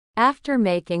After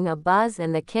making a buzz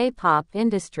in the K-pop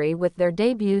industry with their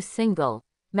debut single,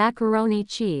 Macaroni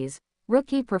Cheese,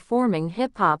 rookie-performing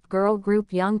hip-hop girl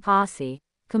group Young Posse,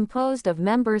 composed of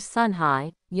members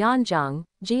Sunhye, Yeonjung,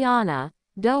 Gianna,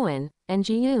 Doan, and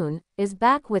Jiyoon, is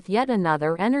back with yet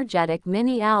another energetic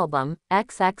mini-album,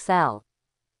 XXL.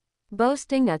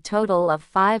 Boasting a total of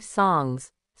 5 songs,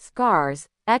 Scars,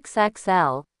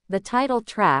 XXL, the title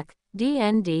track,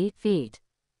 DND feat.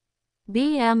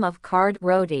 BM of Card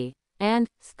Roti, and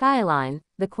Skyline,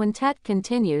 the quintet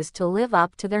continues to live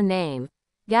up to their name,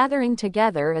 gathering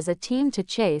together as a team to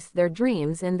chase their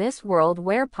dreams in this world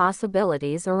where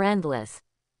possibilities are endless.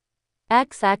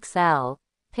 XXL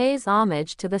pays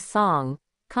homage to the song,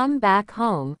 Come Back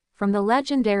Home, from the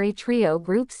legendary trio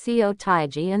group Co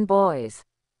Taiji and Boys.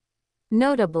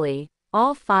 Notably,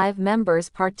 all 5 members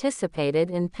participated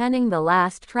in penning the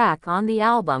last track on the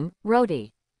album,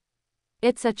 Roti.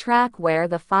 It's a track where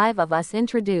the 5 of us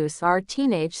introduce our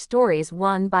teenage stories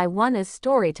one by one as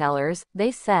storytellers,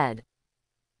 they said.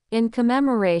 In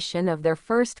commemoration of their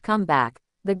first comeback,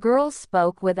 the girls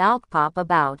spoke with Alkpop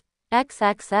about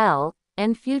XXL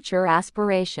and future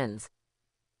aspirations.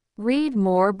 Read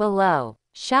more below.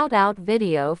 Shout-out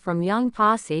video from Young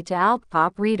Posse to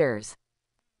Alkpop readers.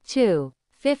 2.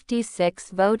 56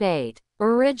 Vote 8.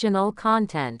 Original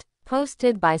content.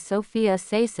 Posted by Sophia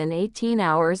Sason 18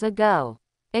 hours ago.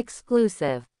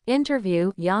 Exclusive.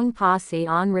 Interview Young Posse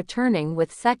on returning with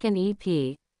second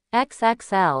EP,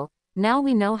 XXL, Now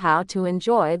We Know How to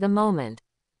Enjoy the Moment.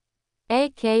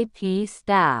 AKP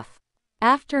staff.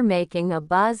 After making a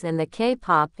buzz in the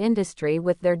K-pop industry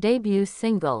with their debut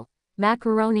single,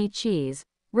 Macaroni Cheese,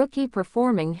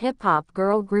 rookie-performing hip-hop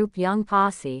girl group Young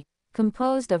Posse,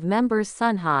 composed of members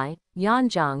Sunhye,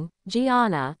 Yeonjung,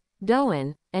 Gianna,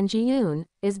 Doan, and Jiyoon,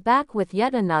 is back with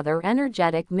yet another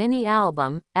energetic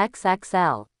mini-album,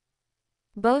 XXL.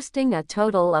 Boasting a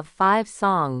total of 5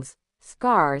 songs,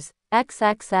 Scars,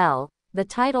 XXL, the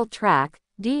title track,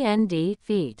 DND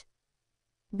feat.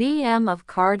 BM of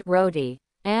Card Roti,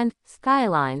 and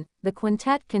Skyline, the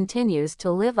quintet continues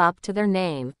to live up to their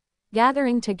name,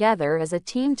 gathering together as a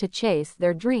team to chase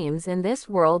their dreams in this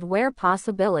world where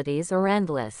possibilities are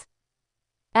endless.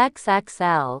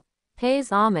 XXL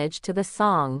pays homage to the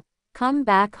song, Come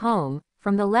Back Home,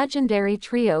 from the legendary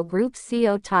trio group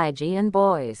Co Taiji and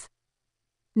Boys.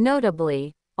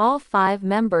 Notably, all 5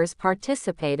 members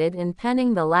participated in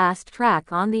penning the last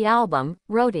track on the album,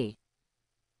 Roti.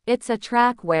 It's a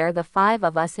track where the 5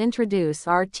 of us introduce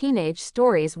our teenage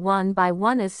stories one by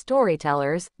one as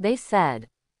storytellers, they said.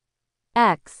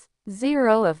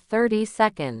 0 of 30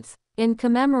 seconds. In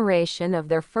commemoration of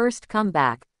their first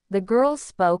comeback, the girls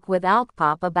spoke with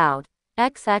Alkpop about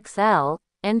XXL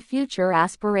and future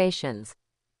aspirations.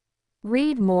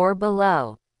 Read more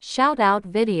below. Shout-out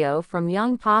video from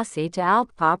Young Posse to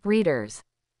Alkpop readers.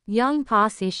 Young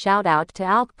Posse shout-out to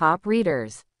Alkpop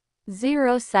readers.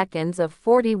 0 seconds of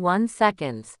 41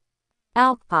 seconds.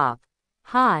 Alkpop.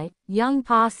 Hi, Young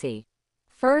Posse.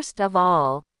 First of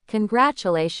all,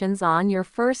 congratulations on your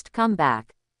first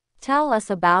comeback. Tell us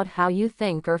about how you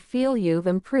think or feel you've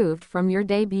improved from your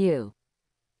debut.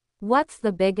 What's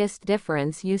the biggest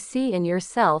difference you see in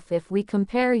yourself if we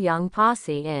compare Young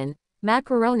Posse in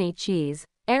Macaroni Cheese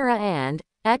era and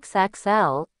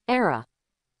XXL era?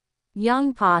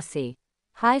 Young Posse.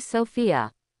 Hi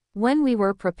Sophia. When we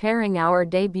were preparing our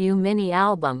debut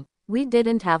mini-album, we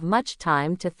didn't have much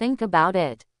time to think about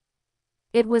it.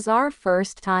 It was our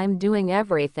first time doing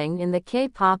everything in the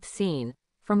K-pop scene,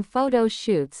 from photo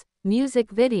shoots, music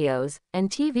videos, and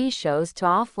TV shows to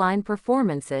offline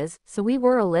performances, so we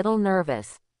were a little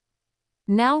nervous.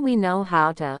 Now we know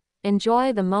how to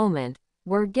enjoy the moment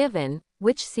we're given,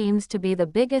 which seems to be the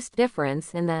biggest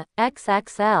difference in the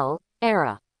XXL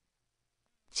era.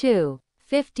 2.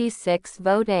 56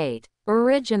 Vote 8.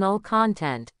 Original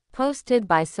content. Posted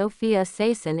by Sophia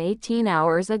Sason 18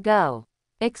 hours ago.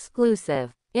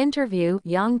 Exclusive. Interview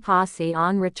Young Posse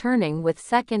on returning with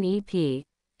second EP,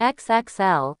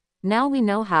 XXL, Now We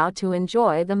Know How to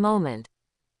Enjoy the Moment.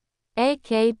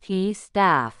 AKP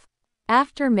staff.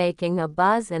 After making a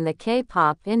buzz in the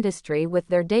K-pop industry with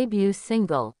their debut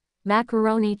single,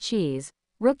 Macaroni Cheese,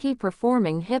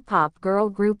 rookie-performing hip-hop girl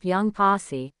group Young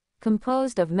Posse,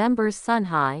 composed of members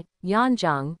Sunhye,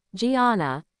 Yeonjung,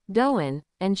 Gianna, Doan,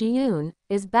 and Jiyoon,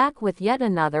 is back with yet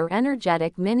another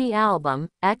energetic mini-album,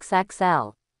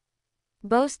 XXL.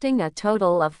 Boasting a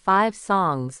total of 5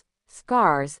 songs,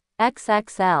 Scars,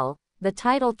 XXL, the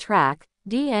title track,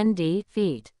 DND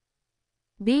feat.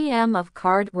 BM of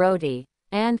Card Roti,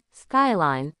 and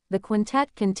Skyline, the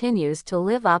quintet continues to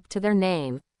live up to their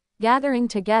name, gathering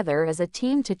together as a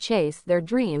team to chase their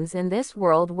dreams in this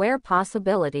world where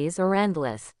possibilities are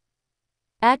endless.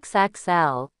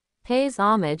 XXL pays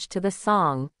homage to the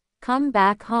song Come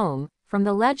Back Home from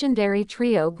the legendary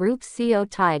trio group Co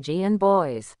Taiji and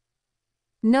Boys.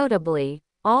 Notably,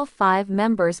 all 5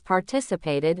 members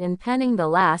participated in penning the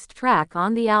last track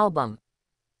on the album.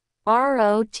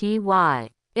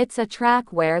 ROTY. It's a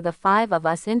track where the 5 of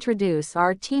us introduce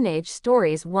our teenage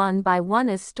stories one by one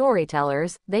as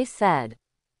storytellers, they said.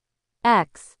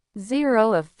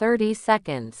 X0 of 30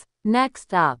 seconds.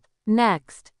 Next up.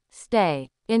 Next. Stay.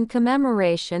 In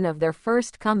commemoration of their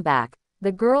first comeback,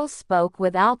 the girls spoke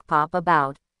with Alkpop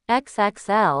about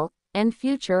XXL and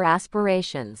future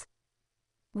aspirations.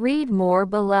 Read more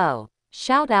below.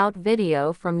 Shout-out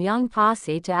video from Young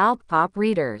Posse to Alkpop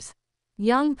readers.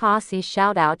 Young Posse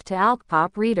shout-out to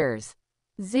Alkpop readers.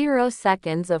 0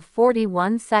 seconds of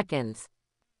 41 seconds.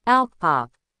 Alkpop.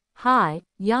 Hi,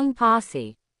 Young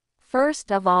Posse.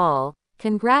 First of all,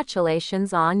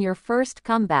 congratulations on your first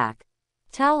comeback.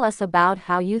 Tell us about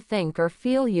how you think or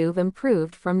feel you've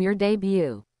improved from your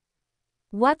debut.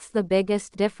 What's the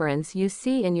biggest difference you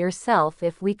see in yourself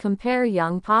if we compare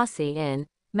Young Posse in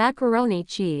Macaroni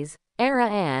Cheese era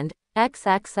and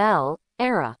XXL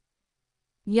era?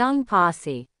 Young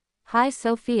Posse. Hi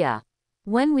Sophia.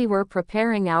 When we were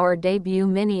preparing our debut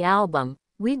mini-album,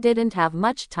 we didn't have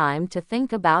much time to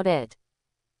think about it.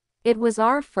 It was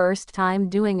our first time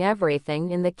doing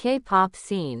everything in the K-pop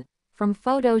scene, from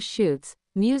photo shoots,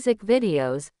 music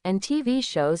videos, and TV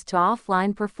shows to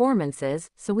offline performances,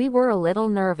 so we were a little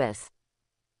nervous.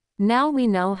 Now we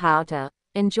know how to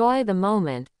enjoy the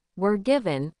moment we're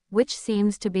given, which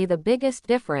seems to be the biggest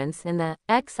difference in the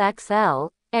XXL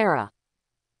era.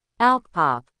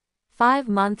 Alkpop. 5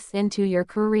 months into your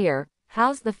career,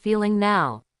 how's the feeling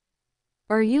now?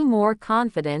 Are you more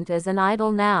confident as an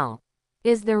idol now?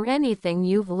 Is there anything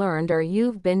you've learned or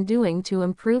you've been doing to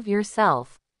improve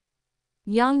yourself?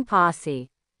 Young Posse.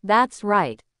 That's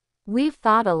right. We've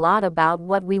thought a lot about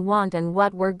what we want and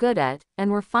what we're good at,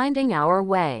 and we're finding our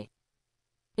way.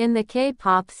 In the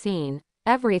K-pop scene,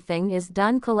 everything is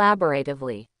done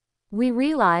collaboratively. We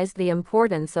realized the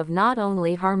importance of not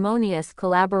only harmonious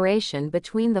collaboration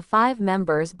between the 5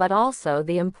 members but also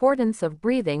the importance of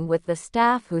breathing with the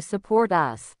staff who support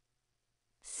us.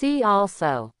 See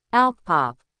also.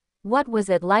 Alkpop. What was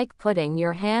it like putting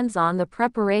your hands on the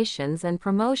preparations and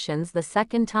promotions the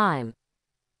second time?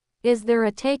 Is there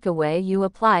a takeaway you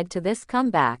applied to this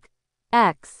comeback?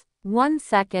 1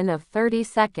 second of 30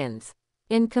 seconds.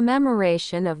 In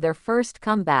commemoration of their first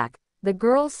comeback, the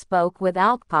girls spoke with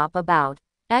Alkpop about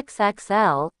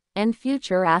XXL and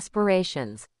future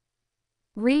aspirations.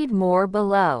 Read more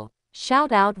below.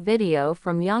 Shout-out video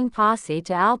from Young Posse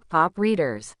to Alkpop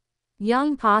readers.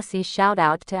 Young Posse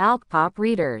shout-out to Alkpop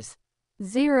readers.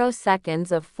 0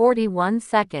 seconds of 41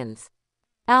 seconds.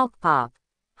 Alkpop.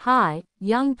 Hi,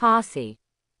 Young Posse.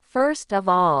 First of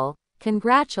all,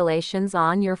 congratulations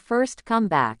on your first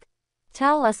comeback.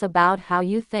 Tell us about how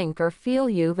you think or feel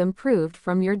you've improved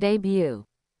from your debut.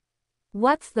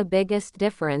 What's the biggest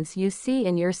difference you see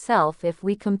in yourself if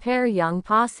we compare Young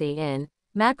Posse in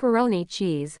Macaroni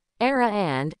Cheese era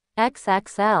and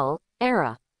XXL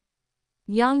era?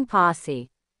 Young Posse.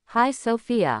 Hi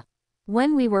Sophia.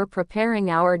 When we were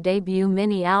preparing our debut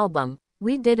mini-album,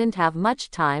 we didn't have much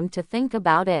time to think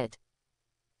about it.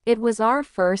 It was our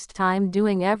first time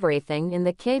doing everything in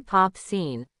the K-pop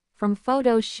scene, from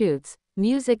photo shoots,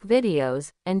 music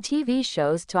videos, and TV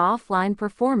shows to offline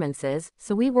performances,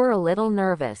 so we were a little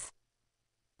nervous.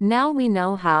 Now we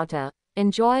know how to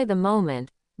enjoy the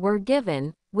moment we're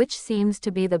given, which seems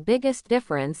to be the biggest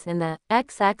difference in the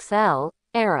XXL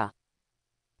era.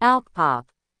 Alkpop.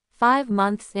 5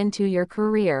 months into your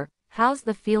career, how's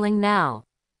the feeling now?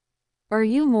 Are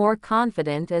you more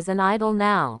confident as an idol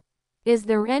now? Is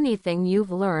there anything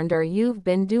you've learned or you've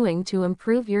been doing to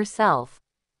improve yourself?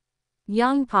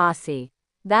 Young Posse.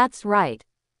 That's right.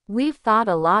 We've thought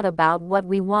a lot about what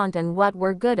we want and what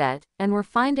we're good at, and we're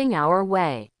finding our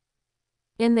way.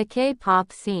 In the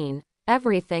K-pop scene,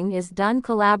 everything is done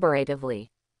collaboratively.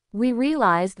 We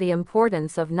realize the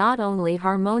importance of not only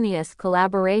harmonious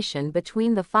collaboration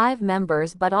between the 5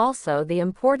 members but also the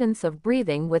importance of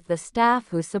breathing with the staff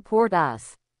who support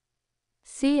us.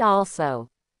 See also.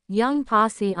 Young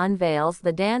Posse unveils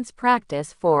the dance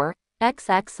practice for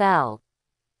XXL.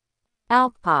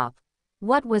 Alkpop.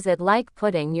 What was it like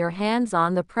putting your hands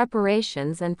on the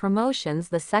preparations and promotions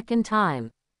the second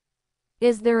time?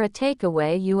 Is there a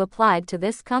takeaway you applied to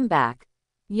this comeback?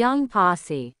 Young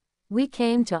Posse. We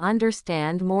came to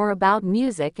understand more about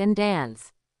music and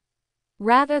dance.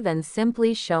 Rather than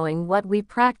simply showing what we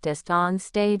practiced on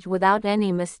stage without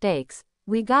any mistakes,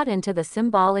 we got into the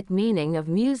symbolic meaning of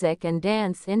music and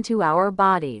dance into our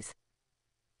bodies.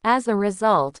 As a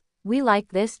result, we like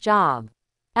this job.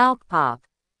 Alkpop,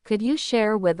 could you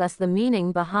share with us the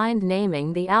meaning behind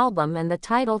naming the album and the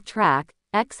title track,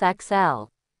 XXL?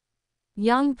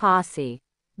 Young Posse,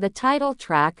 the title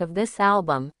track of this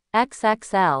album,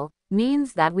 XXL,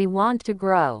 means that we want to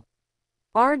grow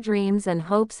our dreams and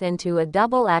hopes into a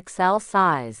double XL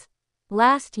size.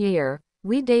 Last year,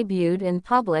 we debuted in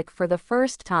public for the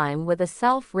first time with a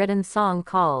self-written song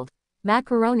called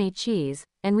Macaroni Cheese,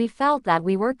 and we felt that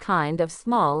we were kind of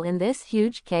small in this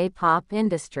huge K-pop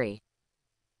industry.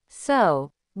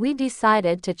 So, we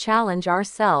decided to challenge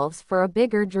ourselves for a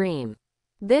bigger dream.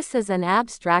 This is an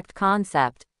abstract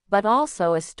concept, but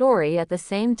also a story at the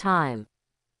same time.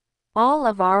 All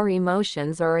of our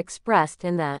emotions are expressed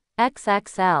in the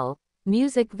XXL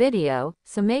music video,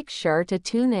 so make sure to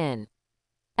tune in.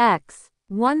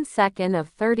 1 second of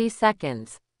 30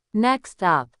 seconds. Next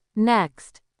up.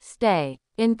 Next. Stay.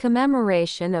 In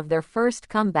commemoration of their first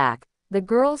comeback, the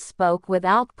girls spoke with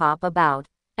Alkpop about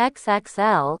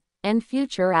XXL and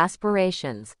future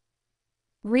aspirations.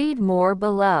 Read more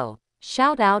below.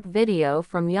 Shout out video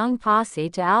from Young Posse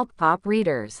to Alkpop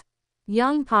readers.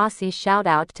 Young Posse shout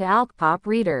out to Alkpop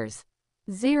readers.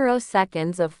 0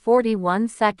 seconds of 41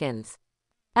 seconds.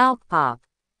 Alkpop.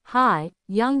 Hi,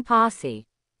 Young Posse.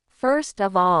 First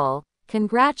of all,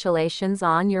 congratulations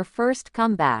on your first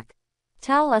comeback.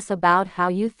 Tell us about how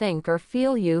you think or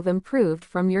feel you've improved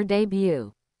from your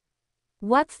debut.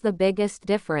 What's the biggest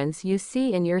difference you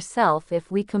see in yourself if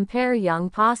we compare Young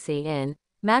Posse in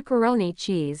Macaroni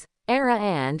Cheese era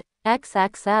and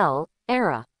XXL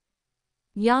era?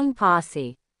 Young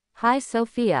Posse. Hi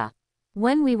Sophia.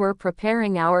 When we were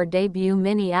preparing our debut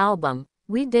mini-album,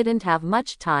 we didn't have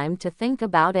much time to think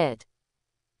about it.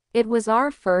 It was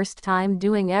our first time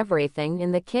doing everything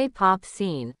in the K-pop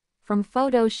scene, from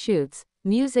photo shoots,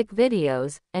 music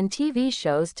videos, and TV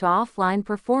shows to offline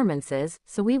performances,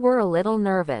 so we were a little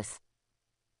nervous.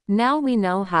 Now we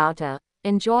know how to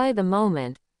enjoy the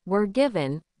moment we're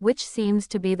given, which seems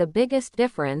to be the biggest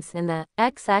difference in the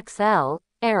XXL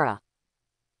era.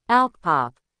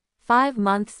 Alkpop. 5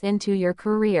 months into your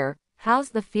career, how's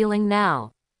the feeling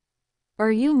now?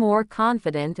 Are you more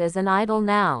confident as an idol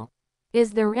now?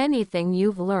 Is there anything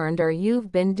you've learned or you've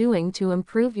been doing to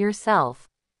improve yourself?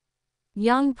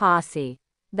 Young Posse.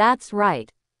 That's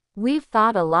right. We've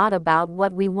thought a lot about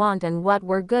what we want and what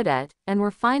we're good at, and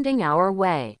we're finding our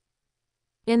way.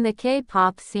 In the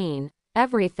K-pop scene,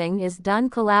 everything is done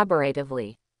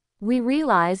collaboratively. We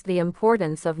realize the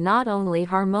importance of not only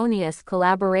harmonious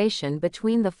collaboration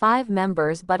between the 5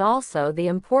 members but also the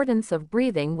importance of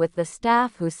breathing with the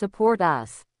staff who support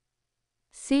us.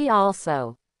 See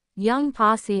also. Young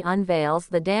Posse unveils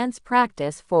the dance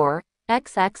practice for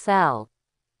XXL.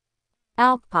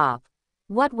 Alkpop.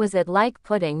 What was it like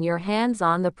putting your hands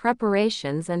on the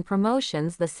preparations and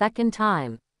promotions the second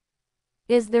time?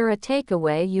 Is there a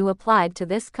takeaway you applied to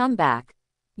this comeback?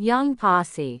 Young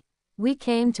Posse. We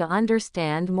came to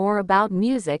understand more about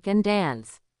music and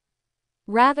dance.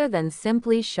 Rather than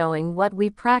simply showing what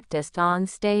we practiced on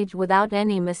stage without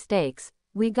any mistakes,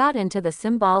 we got into the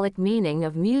symbolic meaning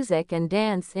of music and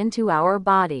dance into our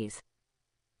bodies.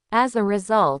 As a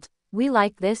result, we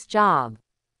like this job.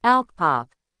 Alkpop,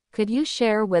 could you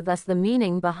share with us the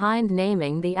meaning behind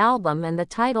naming the album and the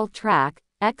title track,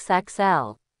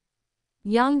 XXL?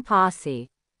 Young Posse.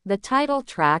 The title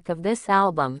track of this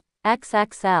album,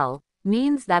 XXL,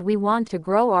 means that we want to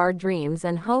grow our dreams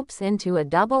and hopes into a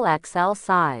double XL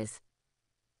size.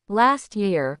 Last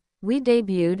year, we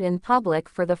debuted in public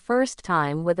for the first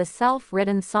time with a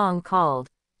self-written song called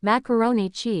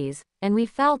Macaroni Cheese, and we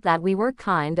felt that we were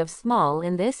kind of small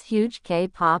in this huge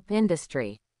K-pop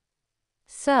industry.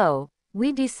 So,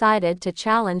 we decided to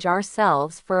challenge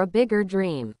ourselves for a bigger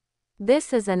dream.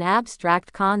 This is an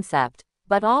abstract concept,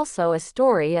 but also a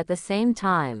story at the same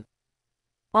time.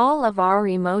 All of our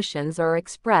emotions are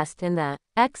expressed in the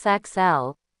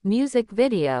XXL music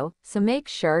video, so make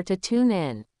sure to tune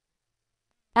in.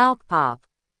 Alkpop.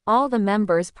 All the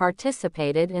members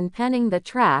participated in penning the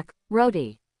track,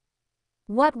 Roti.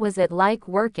 What was it like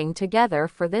working together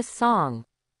for this song?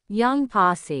 Young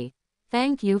Posse.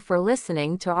 Thank you for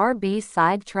listening to our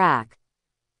B-side track.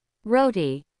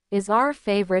 Roti is our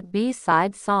favorite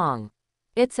B-side song.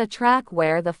 It's a track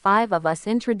where the 5 of us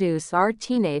introduce our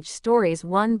teenage stories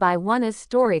one by one as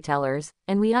storytellers,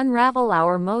 and we unravel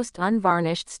our most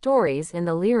unvarnished stories in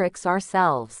the lyrics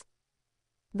ourselves.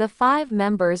 The 5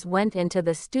 members went into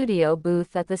the studio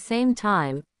booth at the same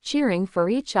time, cheering for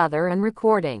each other and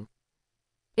recording.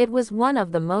 It was one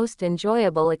of the most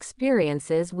enjoyable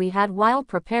experiences we had while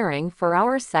preparing for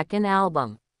our second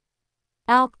album.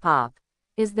 Alkpop.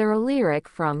 Is there a lyric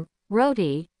from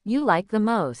Roti you like the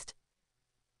most?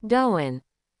 Doan.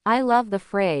 I love the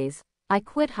phrase, I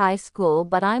quit high school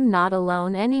but I'm not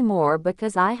alone anymore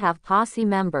because I have posse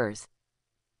members.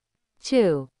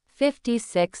 2.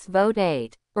 56 Vote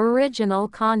 8. Original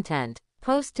content.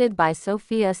 Posted by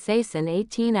Sophia Sason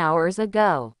 18 hours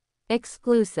ago.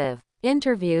 Exclusive.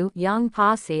 Interview Young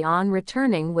Posse on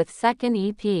returning with second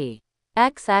EP.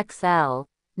 XXL.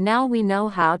 Now we know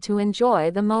how to enjoy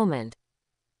the moment.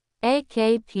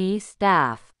 AKP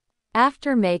staff.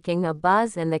 After making a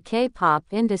buzz in the K-pop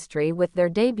industry with their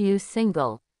debut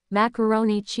single,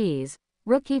 Macaroni Cheese,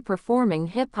 rookie-performing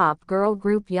hip-hop girl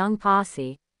group Young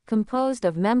Posse, composed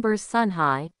of members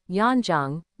Sunhae,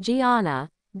 Yeonjung, Gianna,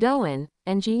 Doan,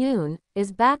 and Jiyoon,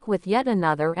 is back with yet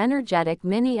another energetic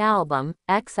mini-album,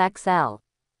 XXL.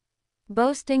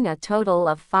 Boasting a total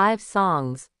of 5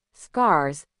 songs,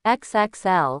 Scars,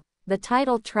 XXL, the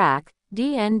title track,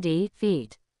 DND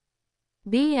feat.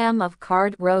 BM of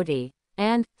Card Roti,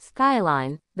 and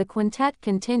Skyline, the quintet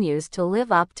continues to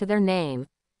live up to their name,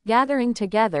 gathering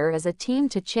together as a team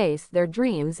to chase their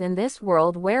dreams in this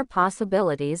world where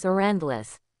possibilities are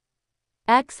endless.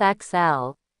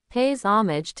 XXL pays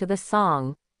homage to the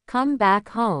song, Come Back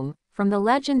Home, from the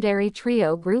legendary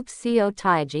trio group Seo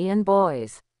Taiji and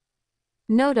Boys.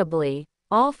 Notably,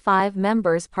 all 5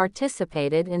 members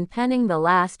participated in penning the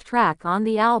last track on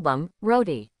the album,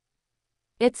 Roti.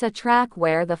 It's a track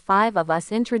where the 5 of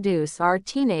us introduce our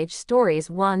teenage stories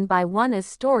one by one as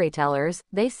storytellers,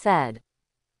 they said.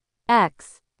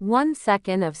 1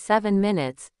 second of 7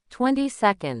 minutes, 20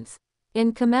 seconds.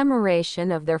 In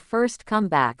commemoration of their first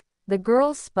comeback, the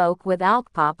girls spoke with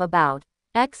Alkpop about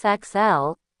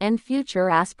XXL and future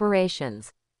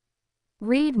aspirations.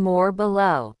 Read more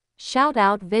below. Shout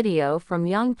out video from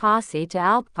Young Posse to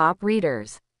Alkpop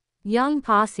readers. Young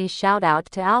Posse shout out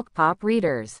to Alkpop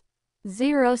readers.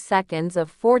 0 seconds of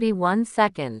 41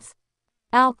 seconds.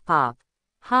 Alkpop.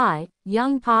 Hi,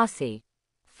 Young Posse.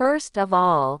 First of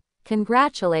all,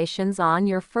 congratulations on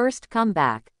your first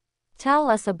comeback.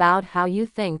 Tell us about how you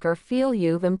think or feel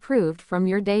you've improved from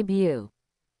your debut.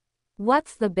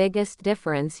 What's the biggest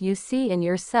difference you see in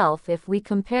yourself if we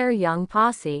compare Young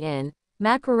Posse in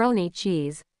Macaroni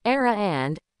Cheese era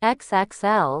and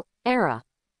XXL era?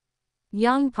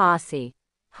 Young Posse.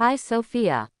 Hi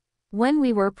Sophia. When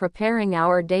we were preparing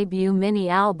our debut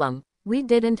mini-album, we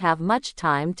didn't have much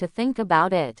time to think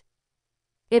about it.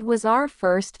 It was our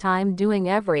first time doing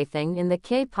everything in the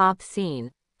K-pop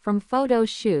scene, from photo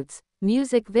shoots,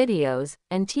 music videos,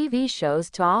 and TV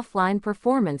shows to offline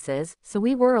performances, so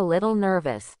we were a little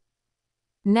nervous.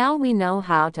 Now we know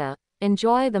how to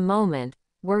enjoy the moment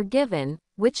we're given,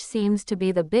 which seems to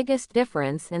be the biggest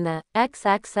difference in the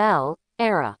XXL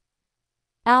era.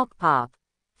 Alkpop.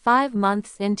 5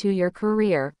 months into your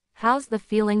career, how's the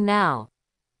feeling now?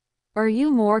 Are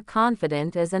you more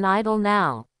confident as an idol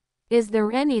now? Is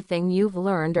there anything you've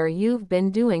learned or you've been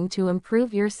doing to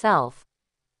improve yourself?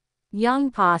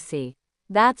 Young Posse.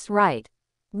 That's right.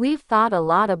 We've thought a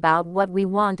lot about what we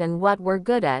want and what we're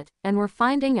good at, and we're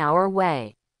finding our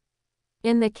way.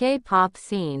 In the K-pop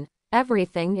scene,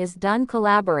 everything is done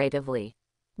collaboratively.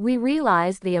 We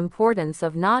realize the importance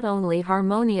of not only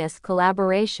harmonious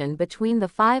collaboration between the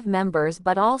 5 members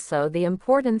but also the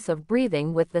importance of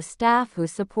breathing with the staff who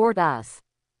support us.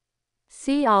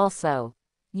 See also.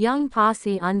 Young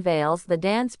Posse unveils the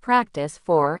dance practice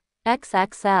for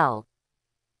XXL.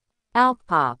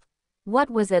 Alkpop. What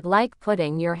was it like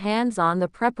putting your hands on the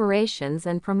preparations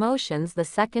and promotions the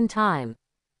second time?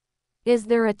 Is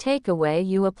there a takeaway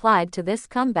you applied to this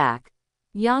comeback?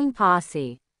 Young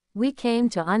Posse. We came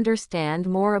to understand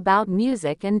more about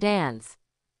music and dance.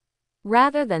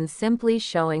 Rather than simply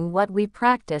showing what we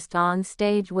practiced on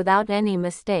stage without any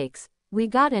mistakes, we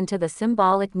got into the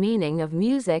symbolic meaning of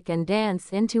music and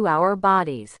dance into our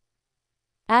bodies.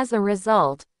 As a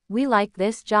result, we like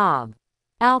this job.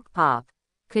 Alkpop.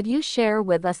 Could you share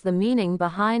with us the meaning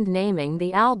behind naming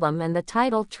the album and the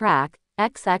title track,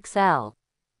 XXL?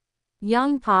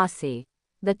 Young Posse.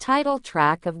 The title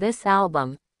track of this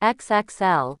album,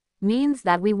 XXL, means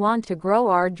that we want to grow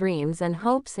our dreams and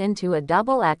hopes into a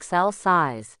XXL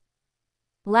size.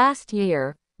 Last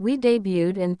year, we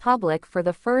debuted in public for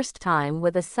the first time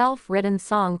with a self-written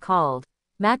song called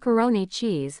Macaroni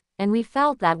Cheese, and we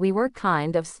felt that we were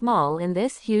kind of small in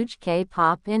this huge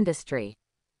K-pop industry.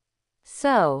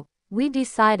 So, we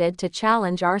decided to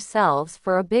challenge ourselves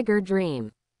for a bigger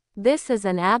dream. This is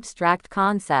an abstract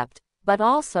concept, but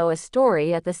also a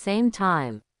story at the same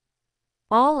time.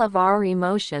 All of our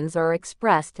emotions are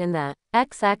expressed in the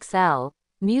XXL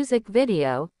music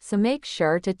video, so make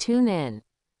sure to tune in.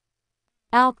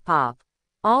 Alkpop.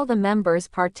 All the members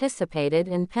participated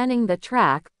in penning the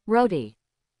track, Roti.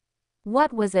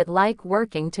 What was it like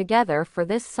working together for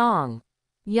this song?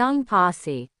 Young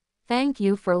Posse. Thank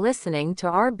you for listening to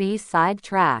our B-side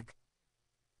track.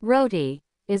 Roti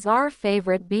is our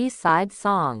favorite B-side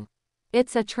song.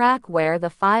 It's a track where the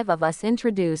five of us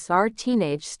introduce our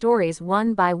teenage stories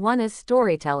one by one as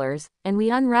storytellers, and we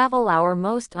unravel our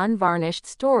most unvarnished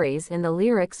stories in the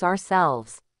lyrics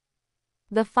ourselves.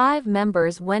 The five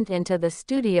members went into the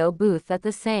studio booth at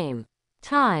the same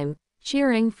time,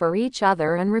 cheering for each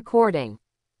other and recording.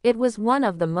 It was one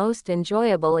of the most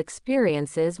enjoyable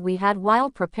experiences we had while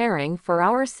preparing for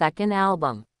our second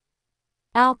album.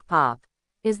 Alkpop.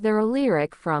 Is there a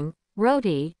lyric from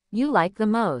Roti you like the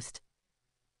most?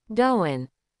 Doan.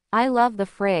 I love the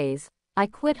phrase, I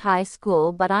quit high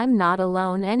school but I'm not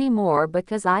alone anymore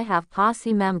because I have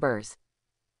posse members.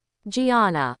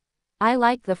 Gianna. I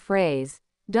like the phrase,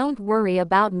 don't worry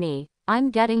about me,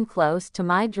 I'm getting close to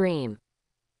my dream.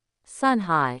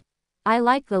 Sunhai. I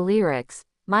like the lyrics,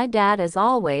 my dad is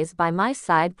always by my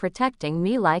side protecting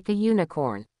me like a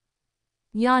unicorn.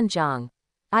 Yeonjung.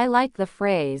 I like the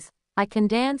phrase, I can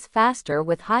dance faster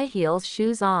with high heels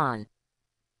shoes on.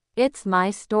 It's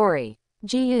my story.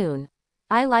 Jiyoon.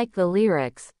 I like the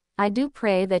lyrics, I do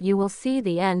pray that you will see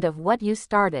the end of what you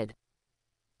started.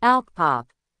 Alkpop.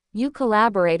 You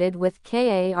collaborated with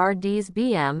KARD's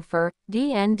BM for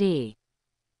DND.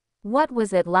 What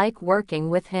was it like working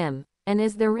with him, and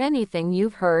is there anything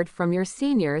you've heard from your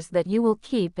seniors that you will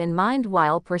keep in mind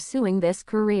while pursuing this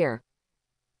career?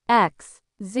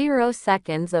 0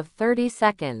 seconds of 30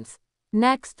 seconds.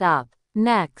 Next up.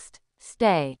 Next.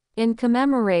 Stay. In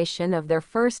commemoration of their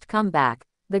first comeback,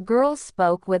 the girls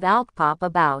spoke with Alkpop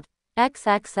about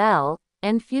XXL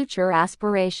and future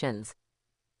aspirations.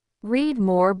 Read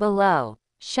more below.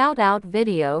 Shout out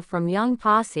video from Young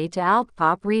Posse to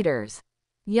Alkpop readers.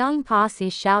 Young Posse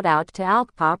shout out to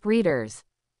Alkpop readers.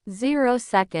 0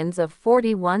 seconds of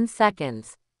 41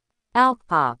 seconds.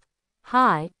 Alkpop.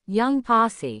 Hi, Young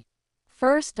Posse.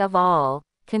 First of all,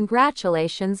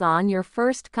 congratulations on your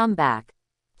first comeback.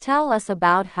 Tell us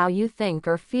about how you think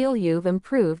or feel you've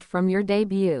improved from your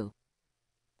debut.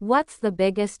 What's the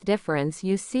biggest difference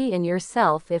you see in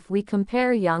yourself if we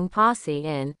compare Young Posse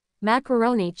in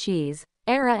Macaroni Cheese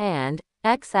era and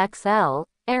XXL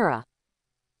era?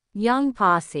 Young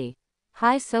Posse.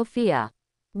 Hi Sophia.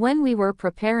 When we were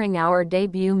preparing our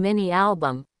debut mini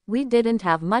album, we didn't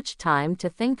have much time to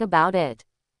think about it.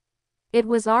 It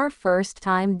was our first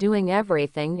time doing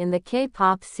everything in the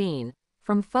K-pop scene,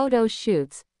 from photo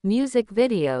shoots, music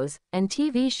videos, and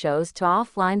TV shows to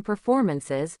offline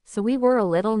performances, so we were a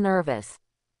little nervous.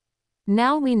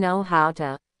 Now we know how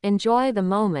to enjoy the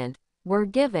moment we're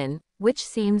given, which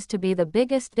seems to be the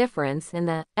biggest difference in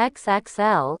the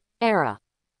XXL era.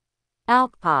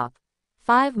 Alkpop.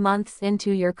 5 months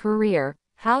into your career,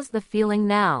 how's the feeling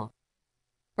now?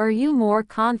 Are you more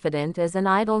confident as an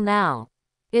idol now?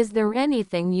 Is there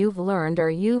anything you've learned or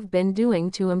you've been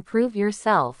doing to improve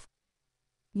yourself?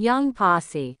 Young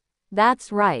Posse. That's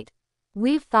right.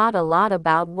 We've thought a lot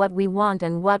about what we want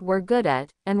and what we're good at,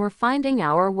 and we're finding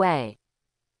our way.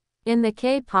 In the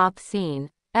K-pop scene,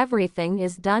 everything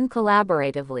is done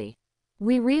collaboratively.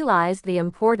 We realize the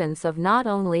importance of not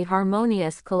only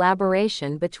harmonious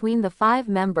collaboration between the 5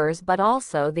 members but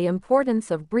also the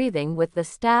importance of breathing with the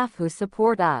staff who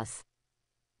support us.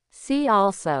 See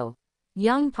also.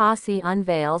 Young Posse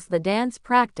unveils the dance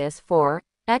practice for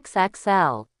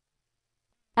XXL.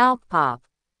 Alkpop.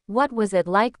 What was it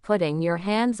like putting your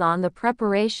hands on the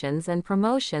preparations and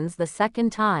promotions the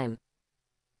second time?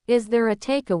 Is there a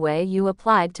takeaway you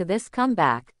applied to this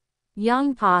comeback?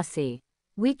 Young Posse.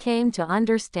 We came to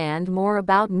understand more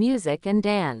about music and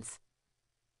dance.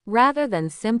 Rather than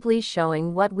simply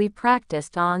showing what we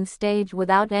practiced on stage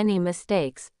without any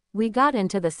mistakes, we got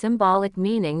into the symbolic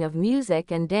meaning of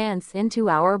music and dance into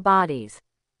our bodies.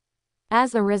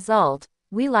 As a result,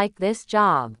 we like this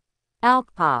job.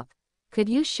 Alkpop. Could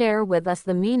you share with us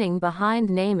the meaning behind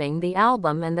naming the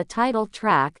album and the title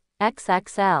track,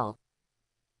 XXL?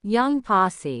 Young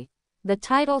Posse. The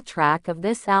title track of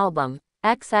this album,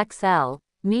 XXL,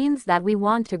 means that we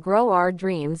want to grow our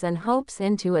dreams and hopes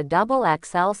into a double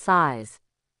XL size.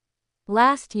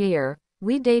 Last year,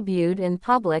 we debuted in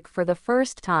public for the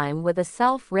first time with a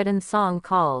self-written song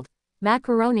called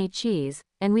Macaroni Cheese,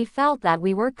 and we felt that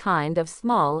we were kind of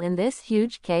small in this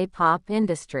huge K-pop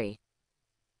industry.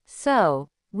 So,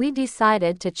 we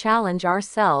decided to challenge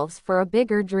ourselves for a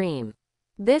bigger dream.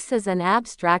 This is an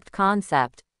abstract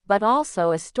concept, but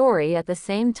also a story at the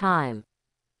same time.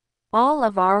 All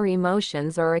of our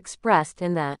emotions are expressed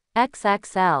in the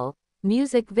XXL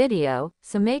music video,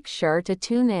 so make sure to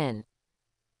tune in.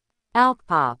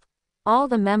 Alkpop. All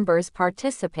the members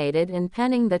participated in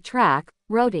penning the track,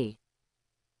 Roti.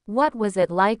 What was it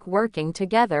like working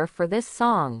together for this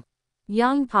song?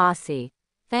 Young Posse.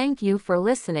 Thank you for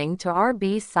listening to our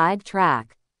B-side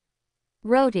track.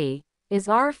 Roti is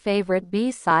our favorite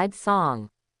B-side song.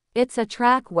 It's a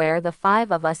track where the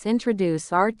five of us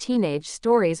introduce our teenage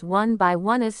stories one by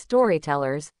one as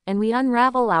storytellers, and we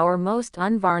unravel our most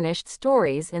unvarnished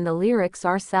stories in the lyrics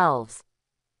ourselves.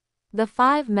 The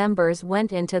five members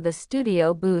went into the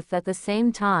studio booth at the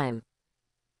same time,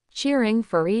 cheering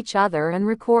for each other and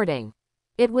recording.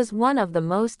 It was one of the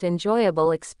most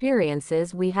enjoyable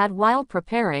experiences we had while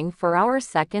preparing for our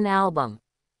second album.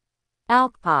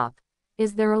 Alkpop.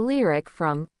 Is there a lyric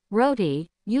from Roti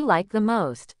you like the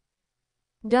most?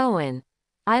 Doan.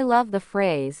 I love the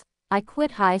phrase, I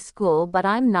quit high school but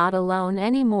I'm not alone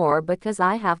anymore because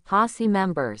I have posse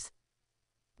members.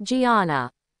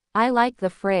 Gianna. I like the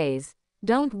phrase,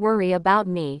 don't worry about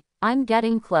me, I'm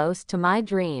getting close to my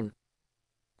dream.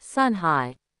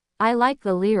 Sunhai. I like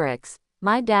the lyrics,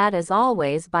 my dad is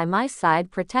always by my side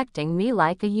protecting me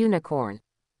like a unicorn.